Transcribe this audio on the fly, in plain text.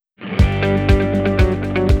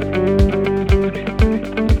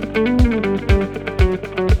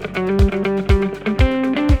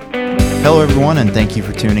Hello, everyone, and thank you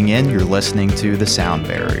for tuning in. You're listening to The Sound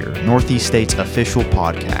Barrier, Northeast State's official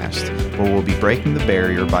podcast, where we'll be breaking the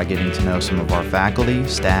barrier by getting to know some of our faculty,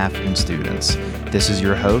 staff, and students. This is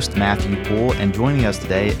your host, Matthew Poole, and joining us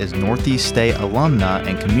today is Northeast State alumna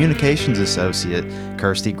and communications associate,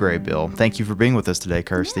 Kirsti Graybeal. Thank you for being with us today,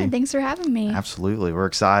 Kirsti. Yeah, thanks for having me. Absolutely. We're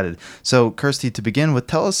excited. So, Kirsti, to begin with,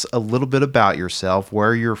 tell us a little bit about yourself,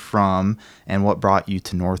 where you're from, and what brought you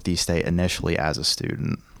to Northeast State initially as a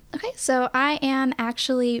student. Okay, so I am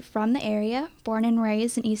actually from the area, born and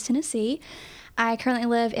raised in East Tennessee. I currently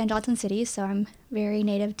live in Johnson City, so I'm very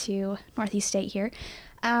native to Northeast State here.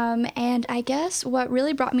 And I guess what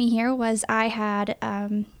really brought me here was I had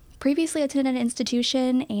previously attended an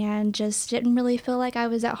institution and just didn't really feel like I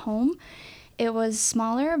was at home. It was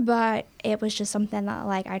smaller, but it was just something that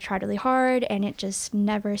I tried really hard and it just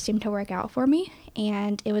never seemed to work out for me.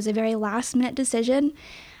 And it was a very last minute decision.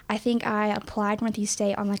 I think I applied Northeast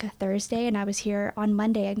State on a Thursday and I was here on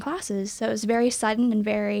Monday in classes. So it was very sudden and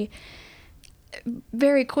very,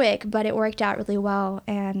 very quick, but it worked out really well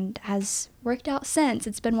and has worked out since.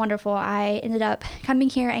 It's been wonderful. I ended up coming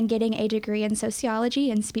here and getting a degree in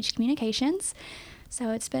sociology and speech communications. So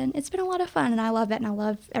it's been a lot of fun and I love it and I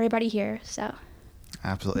love everybody here. So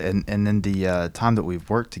absolutely. And in the time that we've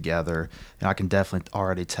worked together, I can definitely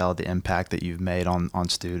already tell the impact that you've made on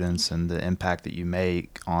students and the impact that you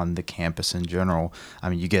make on the campus in general. I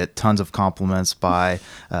mean, you get tons of compliments by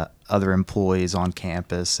other employees on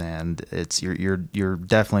campus, and you're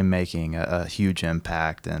definitely making a huge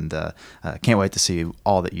impact, and can't wait to see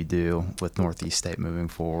all that you do with Northeast State moving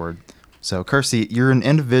forward. So, Kirsti, you're an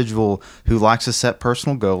individual who likes to set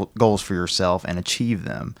personal goals for yourself and achieve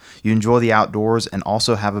them. You enjoy the outdoors and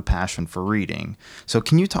also have a passion for reading. So,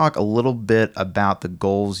 can you talk a little bit about the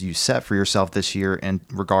goals you set for yourself this year in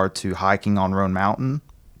regard to hiking on Roan Mountain?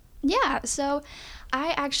 Yeah, so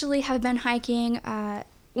I actually have been hiking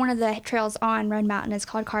one of the trails on Roan Mountain. Is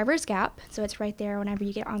called Carver's Gap, so it's right there whenever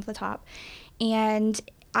you get onto the top. And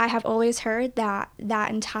I have always heard that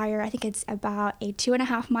entire, I think it's about a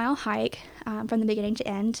 2.5 mile hike from the beginning to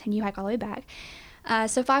end, and you hike all the way back.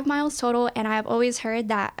 So 5 miles total, and I have always heard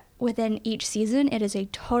that within each season, it is a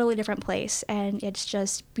totally different place, and it's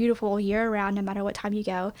just beautiful year-round no matter what time you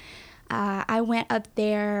go. I went up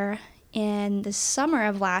there in the summer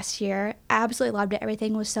of last year. I absolutely loved it.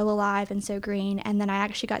 Everything was so alive and so green, and then I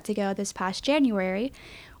actually got to go this past January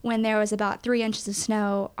when there was about 3 inches of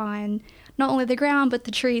snow on not only the ground, but the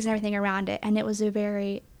trees and everything around it. And it was a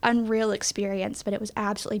very unreal experience, but it was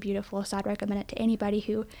absolutely beautiful. So I'd recommend it to anybody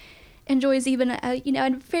who enjoys even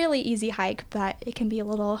a fairly easy hike, but it can be a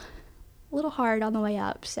little hard on the way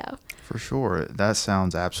up. So for sure. That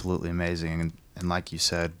sounds absolutely amazing. And like you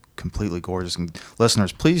said, completely gorgeous. And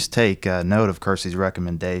listeners, please take note of Kirsti's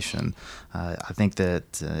recommendation. I think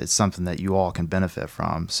that it's something that you all can benefit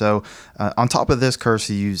from. So on top of this,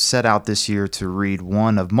 Kirsti, you set out this year to read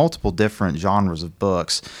one of multiple different genres of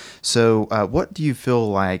books. So what do you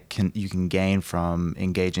feel like you can gain from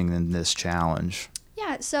engaging in this challenge?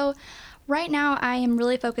 Yeah, so right now I am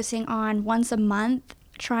really focusing on once a month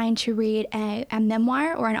trying to read a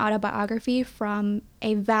memoir or an autobiography from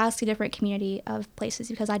a vastly different community of places,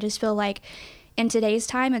 because I just feel like in today's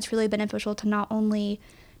time it's really beneficial to not only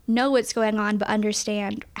know what's going on but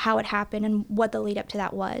understand how it happened and what the lead up to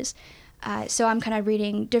that was. So I'm kind of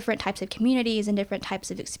reading different types of communities and different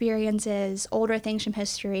types of experiences, older things from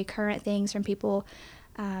history, current things from people.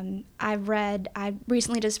 I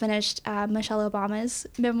recently just finished Michelle Obama's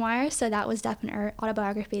memoir, so that was definitely her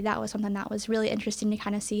autobiography. That was something that was really interesting to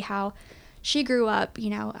kind of see how she grew up.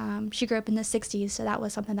 She grew up in the 60s, so that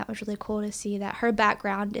was something that was really cool to see, that her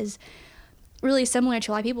background is really similar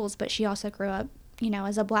to a lot of people's, but she also grew up,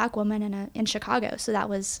 as a Black woman in Chicago, so that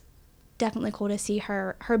was definitely cool to see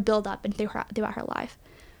her build up and throughout her life.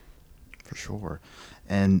 For sure.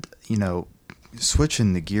 And,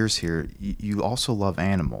 switching the gears here, you also love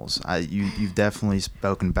animals. You've definitely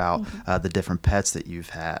spoken about the different pets that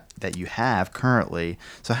you have currently.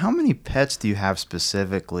 So how many pets do you have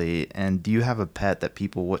specifically, and do you have a pet that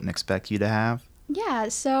people wouldn't expect you to have? Yeah,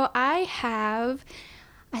 so I have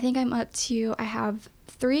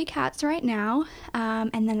 3 cats right now,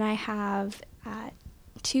 and then I have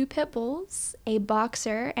 2 pit bulls, a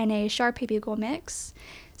boxer, and a Shar-Pei Beagle mix.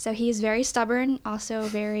 So he's very stubborn, also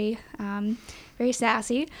very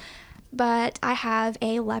sassy. But I have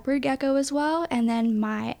a leopard gecko as well, and then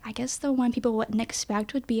I guess the one people wouldn't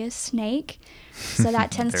expect would be a snake. So that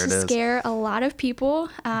tends to scare a lot of people,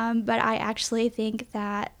 but I actually think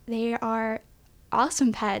that they are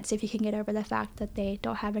awesome pets if you can get over the fact that they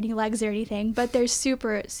don't have any legs or anything, but they're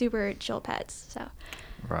super, super chill pets. So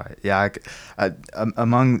Right. Yeah.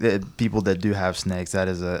 Among the people that do have snakes, that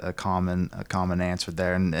is a common answer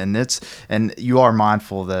there, and you are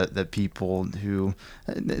mindful that people who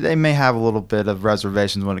they may have a little bit of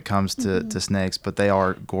reservations when it comes to snakes, but they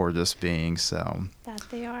are gorgeous beings. So That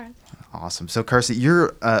they are. awesome. So, Kirsti,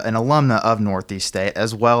 you're an alumna of Northeast State,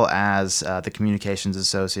 as well as the Communications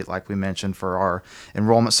Associate, like we mentioned, for our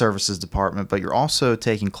Enrollment Services Department, but you're also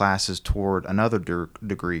taking classes toward another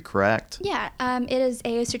degree, correct? Yeah, it is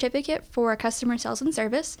a certificate for customer sales and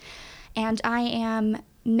service, and I am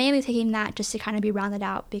mainly taking that just to kind of be rounded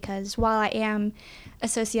out, because while I am a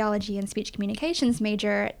sociology and speech communications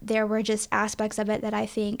major, there were just aspects of it that I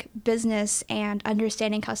think business and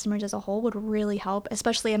understanding customers as a whole would really help,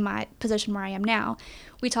 especially in my position where I am now.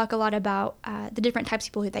 We talk a lot about the different types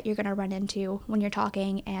of people that you're going to run into when you're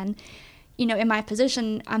talking, and in my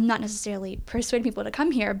position, I'm not necessarily persuading people to come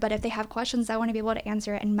here, but if they have questions, I want to be able to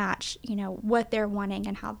answer it and match, what they're wanting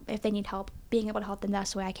and how, if they need help, being able to help them the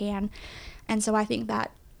best way I can. And so I think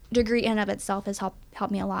that degree in and of itself has helped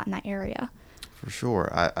me a lot in that area. For sure.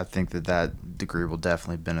 I think that degree will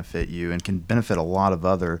definitely benefit you and can benefit a lot of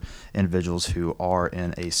other individuals who are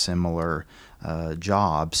in a similar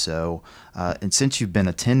job. So, and since you've been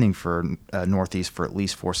attending for Northeast for at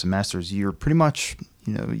least 4 semesters, you're pretty much,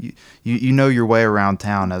 you know your way around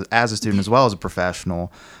town as a student as well as a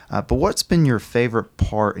professional. But what's been your favorite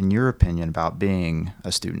part, in your opinion, about being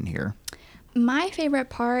a student here? My favorite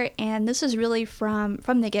part, and this is really from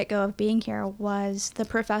the get-go of being here, was the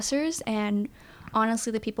professors and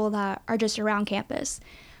honestly the people that are just around campus.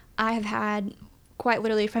 I have had, quite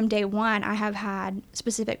literally from day one, I have had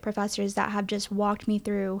specific professors that have just walked me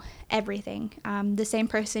through everything. The same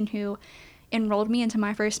person who enrolled me into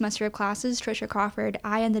my first semester of classes, Trisha Crawford,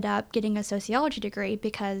 I ended up getting a sociology degree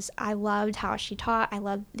because I loved how she taught. I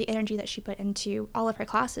loved the energy that she put into all of her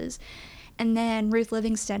classes. And then Ruth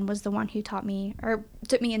Livingston was the one who taught me, or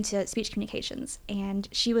took me into speech communications. And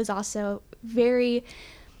she was also very,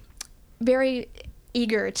 very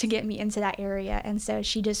eager to get me into that area. And so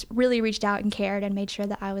she just really reached out and cared and made sure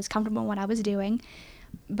that I was comfortable in what I was doing.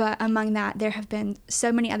 But among that, there have been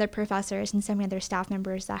so many other professors and so many other staff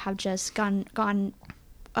members that have just gone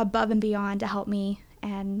above and beyond to help me,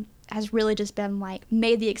 and has really just been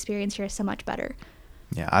made the experience here so much better.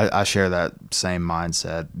 Yeah, I share that same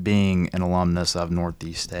mindset. Being an alumnus of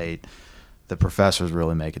Northeast State, the professors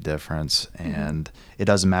really make a difference, and it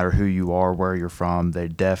doesn't matter who you are, where you're from. They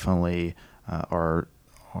definitely are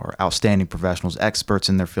outstanding professionals, experts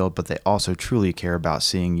in their field, but they also truly care about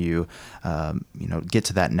seeing you, get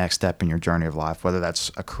to that next step in your journey of life, whether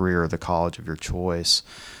that's a career or the college of your choice.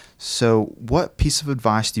 So what piece of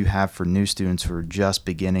advice do you have for new students who are just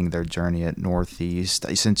beginning their journey at Northeast?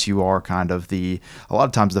 Since you are kind of a lot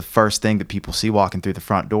of times the first thing that people see walking through the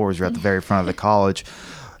front doors, you're at the very front of the college.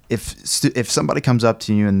 If somebody comes up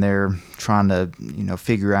to you and they're trying to,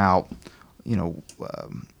 figure out,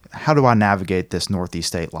 how do I navigate this Northeast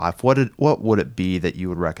State life? What would it be that you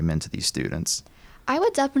would recommend to these students? I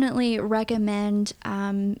would definitely recommend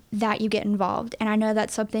that you get involved. And I know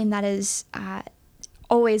that's something that is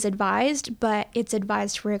always advised, but it's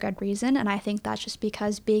advised for a good reason, and I think that's just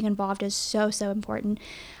because being involved is so important.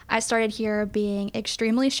 I started here being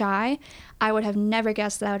extremely shy. I would have never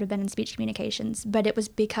guessed that I would have been in speech communications, but it was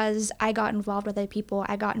because I got involved with other people.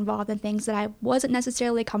 I got involved in things that I wasn't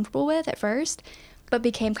necessarily comfortable with at first, but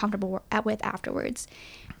became comfortable with afterwards.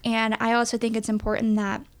 And I also think it's important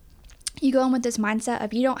that you go in with this mindset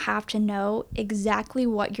of you don't have to know exactly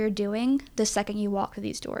what you're doing the second you walk through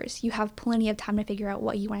these doors. You have plenty of time to figure out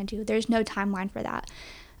what you want to do. There's no timeline for that.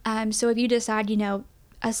 So if you decide,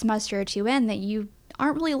 a semester or 2 in that you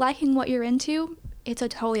aren't really liking what you're into, it's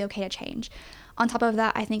totally okay to change. On top of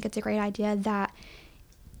that, I think it's a great idea that,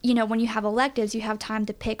 when you have electives, you have time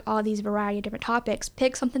to pick all these variety of different topics.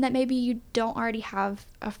 Pick something that maybe you don't already have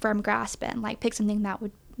a firm grasp in. Pick something that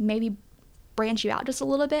would maybe branch you out just a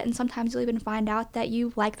little bit, and sometimes you'll even find out that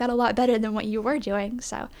you like that a lot better than what you were doing.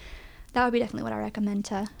 So that would be definitely what I recommend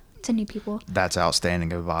to new people. That's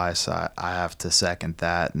outstanding advice. I have to second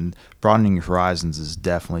that. And broadening your horizons is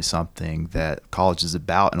definitely something that college is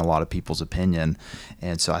about in a lot of people's opinion.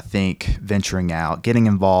 And so I think venturing out, getting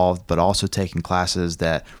involved, but also taking classes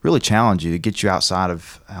that really challenge you, to get you outside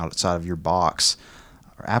of your box,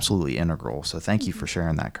 are absolutely integral. So thank you for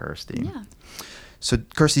sharing that, Kirsti. Yeah. So,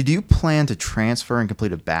 Kirsti, do you plan to transfer and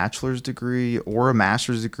complete a bachelor's degree or a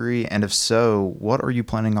master's degree? And if so, what are you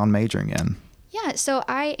planning on majoring in? Yeah, so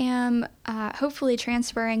I am hopefully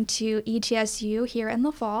transferring to ETSU here in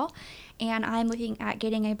the fall, and I'm looking at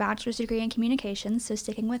getting a bachelor's degree in communications, so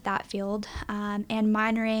sticking with that field, and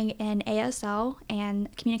minoring in ASL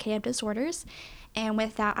and communicative disorders. And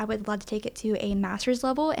with that, I would love to take it to a master's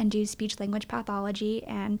level and do speech language pathology.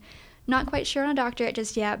 And not quite sure on a doctorate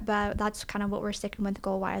just yet, but that's kind of what we're sticking with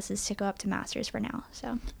goal-wise, is to go up to master's for now.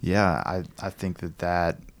 So Yeah, I think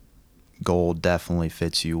that goal definitely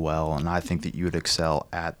fits you well, and I think that you would excel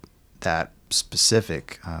at that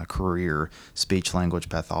specific career, speech language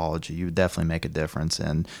pathology. You would definitely make a difference.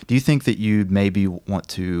 And do you think that you'd maybe want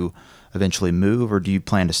to eventually move, or do you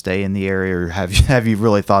plan to stay in the area, or have you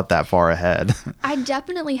really thought that far ahead? I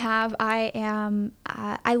definitely have.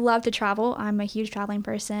 I love to travel. I'm a huge traveling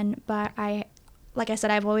person, but like I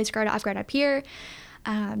said, I've grown up here.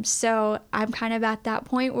 So I'm kind of at that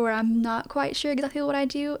point where I'm not quite sure exactly what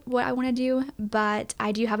I want to do, but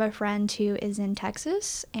I do have a friend who is in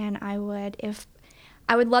Texas, and I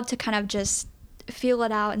would love to kind of just feel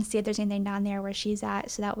it out and see if there's anything down there where she's at.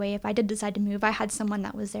 So that way, if I did decide to move, I had someone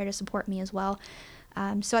that was there to support me as well.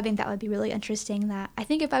 So I think that would be really interesting. I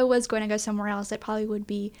think if I was going to go somewhere else, it probably would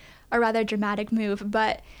be a rather dramatic move,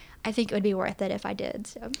 but I think it would be worth it if I did.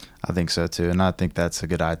 So I think so too, and I think that's a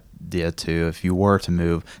good idea too. If you were to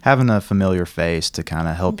move, having a familiar face to kind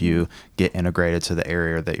of help you get integrated to the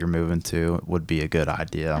area that you're moving to would be a good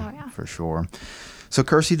idea for sure. So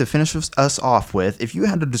Kirsti, to finish us off with, if you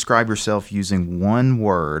had to describe yourself using one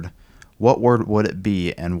word, what word would it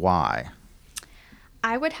be and why?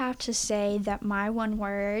 I would have to say that my one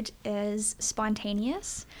word is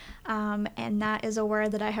spontaneous, and that is a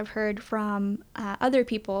word that I have heard from other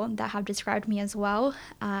people that have described me as well.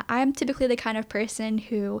 I'm typically the kind of person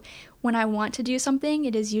who, when I want to do something,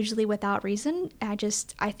 it is usually without reason. I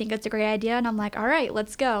think it's a great idea, and I'm like, all right,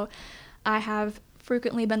 let's go. I have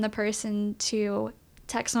frequently been the person to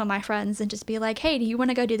text some of my friends and just be like, hey, do you want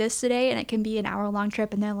to go do this today? And it can be an hour-long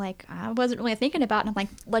trip, and they're like, I wasn't really thinking about it. And I'm like,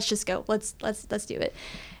 let's just go. Let's do it.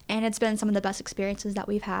 And it's been some of the best experiences that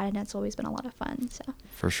we've had, and it's always been a lot of fun. So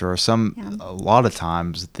for sure. A lot of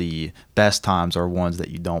times the best times are ones that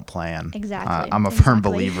you don't plan. Exactly. I'm a firm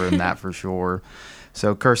believer in that for sure.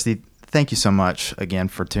 So Kirsti, thank you so much again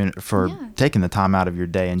for taking the time out of your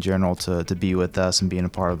day in general to be with us and being a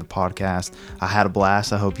part of the podcast. I had a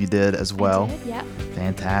blast. I hope you did as well. I did, yeah.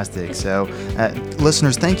 Fantastic. So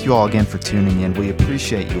listeners, thank you all again for tuning in. We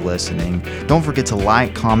appreciate you listening. Don't forget to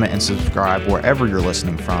like, comment, and subscribe wherever you're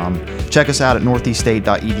listening from. Check us out at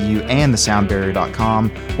northeaststate.edu and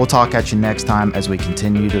thesoundbarrier.com. We'll talk at you next time as we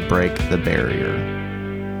continue to break the barrier.